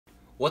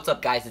What's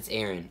up guys, it's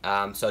Aaron.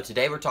 So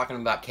today we're talking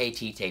about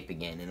KT tape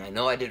again, and I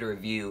know I did a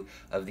review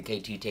of the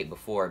KT tape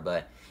before,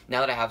 but now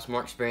that I have some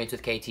more experience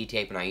with KT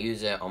tape and I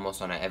use it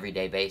almost on an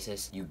everyday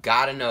basis, you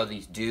gotta know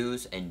these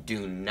do's and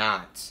do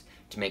nots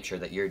to make sure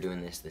that you're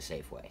doing this the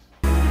safe way.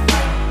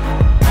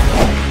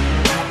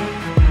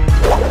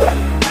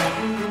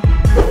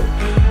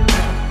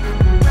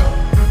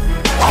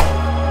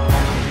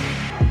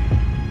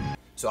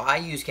 So I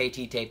use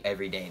KT tape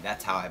every day.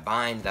 That's how I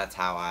bind, that's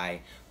how I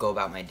go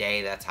about my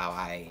day, that's how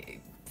I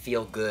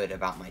feel good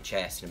about my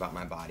chest and about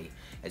my body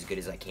as good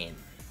as I can.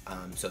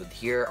 So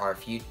here are a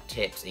few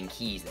tips and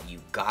keys that you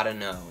gotta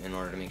know in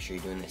order to make sure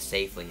you're doing this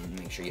safely and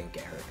make sure you don't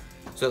get hurt.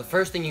 So the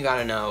first thing you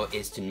gotta know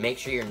is to make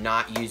sure you're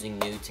not using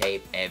new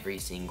tape every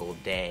single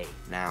day.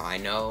 Now I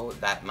know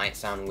that might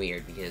sound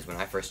weird because when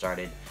I first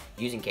started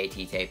using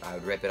KT tape, I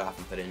would rip it off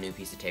and put a new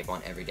piece of tape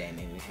on every day. It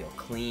made me feel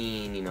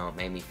clean, you know, it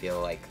made me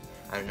feel like,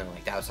 I don't know,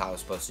 like that was how I was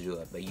supposed to do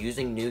it. But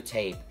using new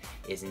tape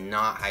is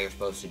not how you're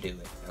supposed to do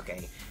it,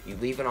 okay? You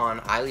leave it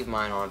on, I leave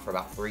mine on for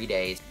about 3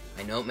 days.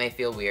 I know it may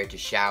feel weird to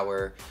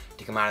shower,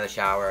 to come out of the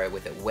shower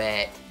with it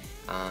wet,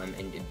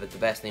 but the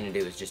best thing to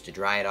do is just to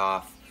dry it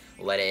off,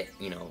 let it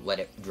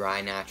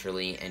dry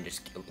naturally, and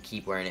just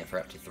keep wearing it for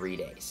up to 3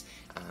 days.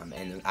 And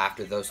then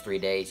after those 3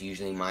 days,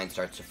 usually mine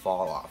starts to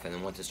fall off. And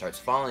then once it starts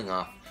falling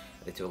off,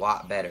 it's a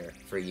lot better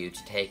for you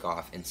to take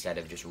off instead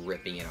of just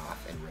ripping it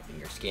off and ripping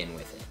your skin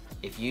with it.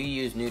 If you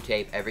use new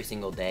tape every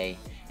single day,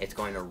 it's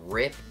going to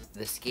rip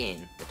the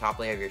skin, the top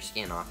layer of your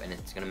skin off, and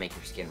it's going to make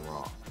your skin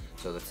raw.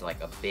 So that's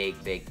like a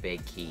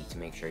big key to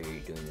make sure you're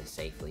doing this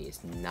safely, is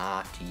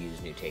not to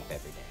use new tape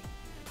every day.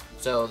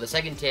 So the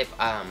second tip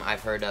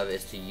I've heard of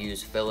is to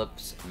use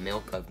Phillips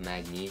Milk of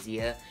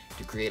Magnesia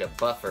to create a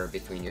buffer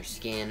between your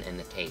skin and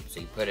the tape. So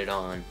you put it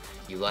on,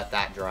 you let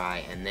that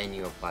dry, and then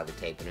you apply the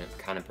tape, and it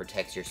kind of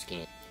protects your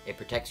skin. It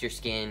protects your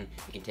skin,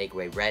 it can take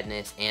away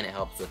redness, and it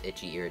helps with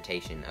itchy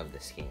irritation of the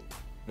skin.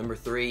 Number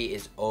 3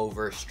 is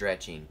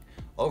overstretching.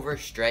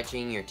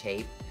 Overstretching your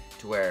tape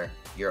to where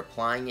you're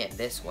applying it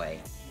this way,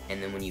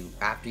 and then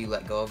after you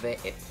let go of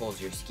it, it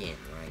pulls your skin,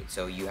 right?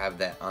 So you have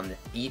that on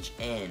each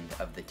end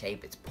of the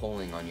tape, it's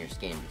pulling on your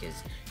skin because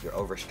you're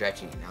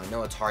overstretching it. Now I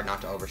know it's hard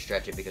not to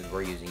overstretch it because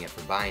we're using it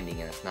for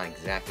binding and it's not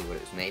exactly what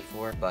it was made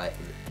for, but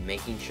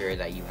making sure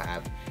that you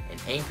have an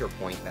anchor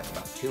point that's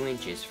about 2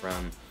 inches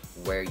from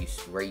where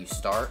you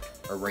start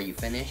or where you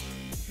finish,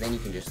 then you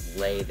can just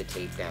lay the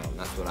tape down.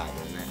 That's what I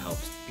do, and that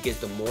helps. Because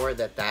the more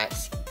that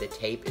the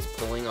tape is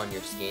pulling on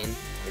your skin,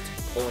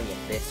 it's pulling it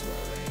this way,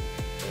 right?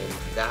 And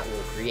that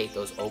will create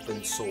those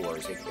open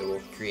sores. It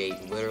will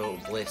create literal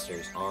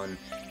blisters on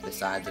the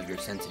sides of your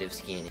sensitive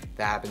skin.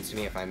 That happens to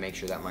me if I make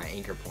sure that my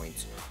anchor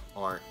points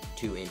aren't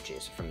 2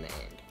 inches from the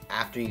end.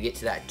 After you get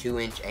to that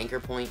 2-inch anchor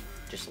point,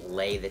 just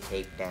lay the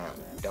tape down.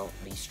 Don't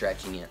be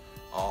stretching it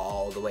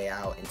all the way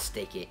out and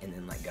stick it and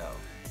then let go.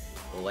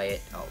 Lay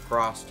it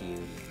across to you,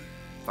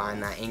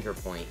 find that anchor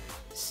point,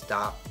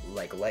 stop,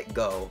 let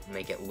go,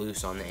 make it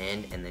loose on the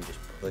end, and then just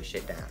push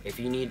it down. If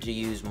you need to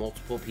use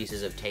multiple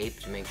pieces of tape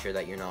to make sure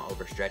that you're not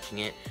overstretching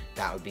it,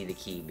 that would be the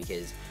key,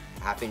 because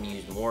having to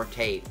use more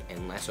tape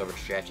and less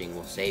overstretching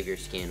will save your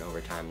skin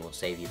over time, will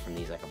save you from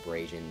these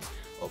abrasions,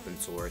 open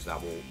sores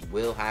that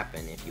will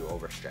happen if you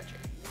overstretch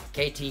it.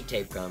 KT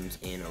tape comes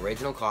in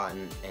original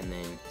cotton and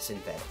then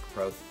synthetic,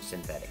 pro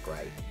synthetic,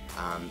 right?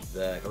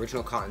 The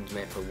original cotton's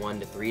meant for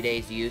 1 to 3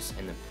 days use,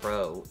 and the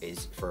pro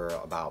is for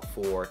about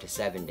 4 to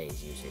 7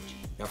 days usage.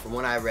 Now from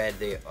what I read,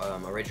 the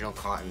original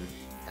cotton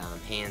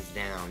hands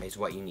down is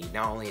what you need.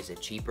 Not only is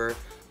it cheaper,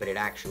 but it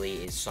actually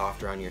is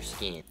softer on your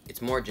skin.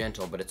 It's more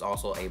gentle, but it's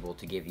also able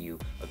to give you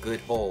a good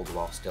hold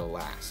while still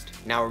last.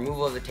 Now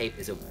removal of the tape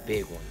is a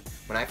big one.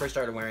 When I first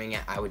started wearing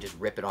it, I would just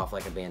rip it off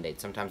like a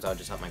band-aid. Sometimes I would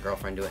just help my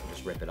girlfriend do it and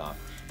just rip it off.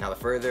 Now the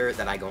further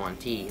that I go on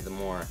T, the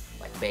more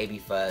like baby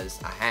fuzz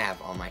I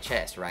have on my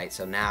chest, right?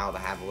 So now I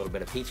have a little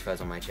bit of peach fuzz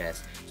on my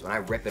chest. So when I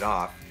rip it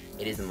off,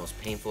 it is the most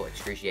painful,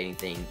 excruciating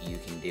thing you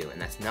can do, and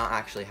that's not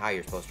actually how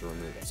you're supposed to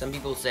remove it. Some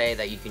people say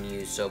that you can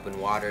use soap and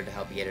water to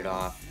help you get it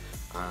off.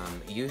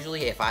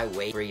 Usually if I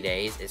wait 3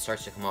 days, it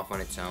starts to come off on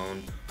its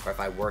own, or if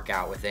I work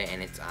out with it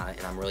and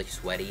I'm really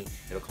sweaty,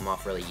 it'll come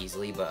off really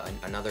easily. But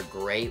another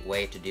great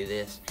way to do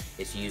this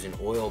is to use an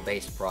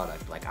oil-based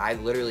product. Like I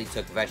literally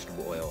took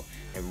vegetable oil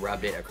and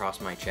rubbed it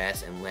across my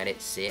chest and let it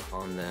sit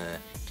on the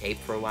tape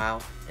for a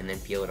while and then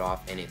peel it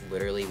off, and it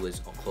literally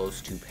was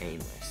close to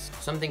painless.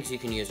 Some things you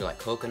can use are like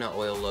coconut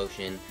oil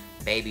lotion,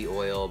 baby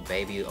oil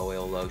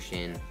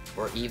lotion,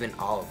 or even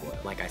olive oil.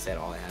 Like I said,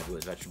 all I had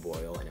was vegetable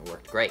oil and it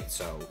worked great.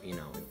 So, you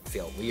know, it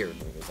felt weird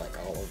when it was like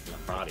all over my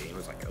body. It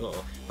was like,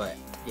 oh, but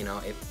you know,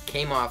 it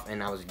came off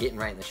and I was getting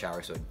right in the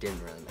shower, so it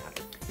didn't really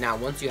matter. Now,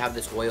 once you have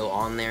this oil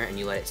on there and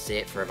you let it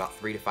sit for about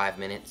 3 to 5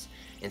 minutes,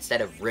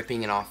 instead of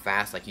ripping it off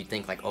fast, like you'd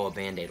think like, oh, a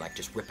band-aid, like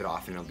just rip it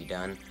off and it'll be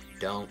done.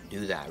 Don't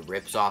do that. It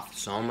rips off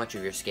so much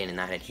of your skin, and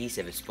that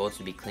adhesive is supposed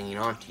to be clinging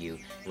onto you.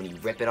 When you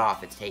rip it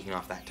off, it's taking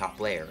off that top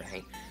layer,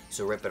 right?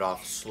 So rip it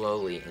off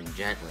slowly and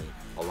gently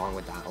along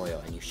with that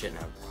oil, and you shouldn't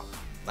have a problem.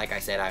 Like I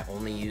said, I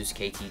only use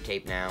KT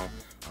tape now.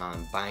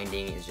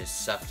 Binding is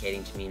just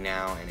suffocating to me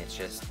now, and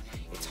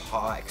it's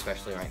hot,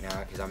 especially right now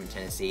because I'm in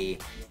Tennessee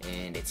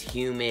and it's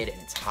humid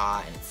and it's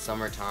hot and it's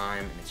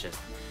summertime, and it's just,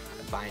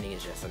 binding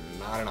is just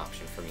not an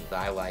option for me.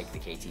 I like the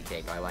KT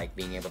tape. I like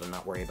being able to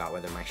not worry about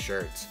whether my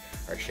shirts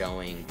are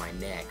showing my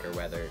neck, or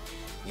whether,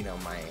 you know,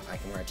 I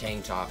can wear a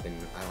tank top and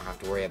I don't have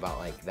to worry about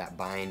like that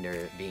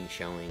binder being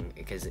showing,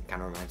 because it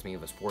kind of reminds me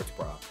of a sports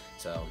bra.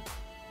 So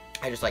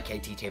I just like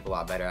KT tape a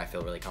lot better. I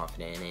feel really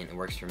confident in it, and it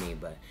works for me,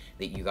 but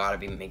that you gotta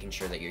be making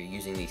sure that you're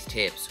using these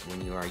tips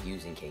when you are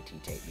using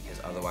KT tape,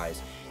 because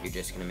otherwise you're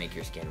just gonna make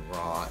your skin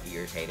raw,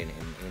 irritated,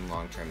 and in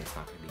long term it's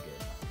not gonna be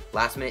good.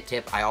 Last minute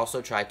tip, I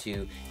also try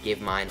to give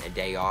mine a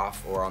day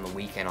off, or on the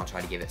weekend I'll try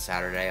to give it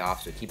Saturday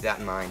off, so keep that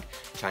in mind.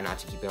 Try not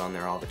to keep it on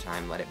there all the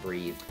time, let it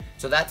breathe.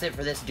 So that's it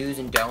for this do's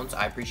and don'ts.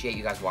 I appreciate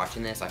you guys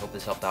watching this. I hope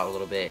this helped out a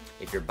little bit.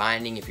 If you're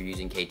binding, if you're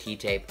using KT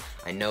tape,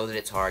 I know that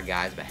it's hard,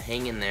 guys, but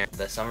hang in there.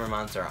 The summer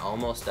months are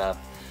almost up,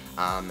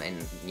 and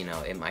you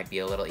know, it might be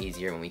a little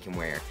easier when we can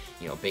wear,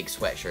 you know, big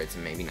sweatshirts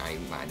and maybe not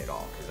even bind at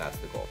all, because that's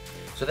the goal.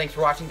 So thanks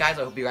for watching, guys.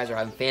 I hope you guys are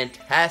having a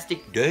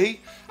fantastic day,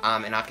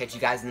 and I'll catch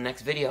you guys in the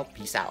next video.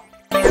 Peace out.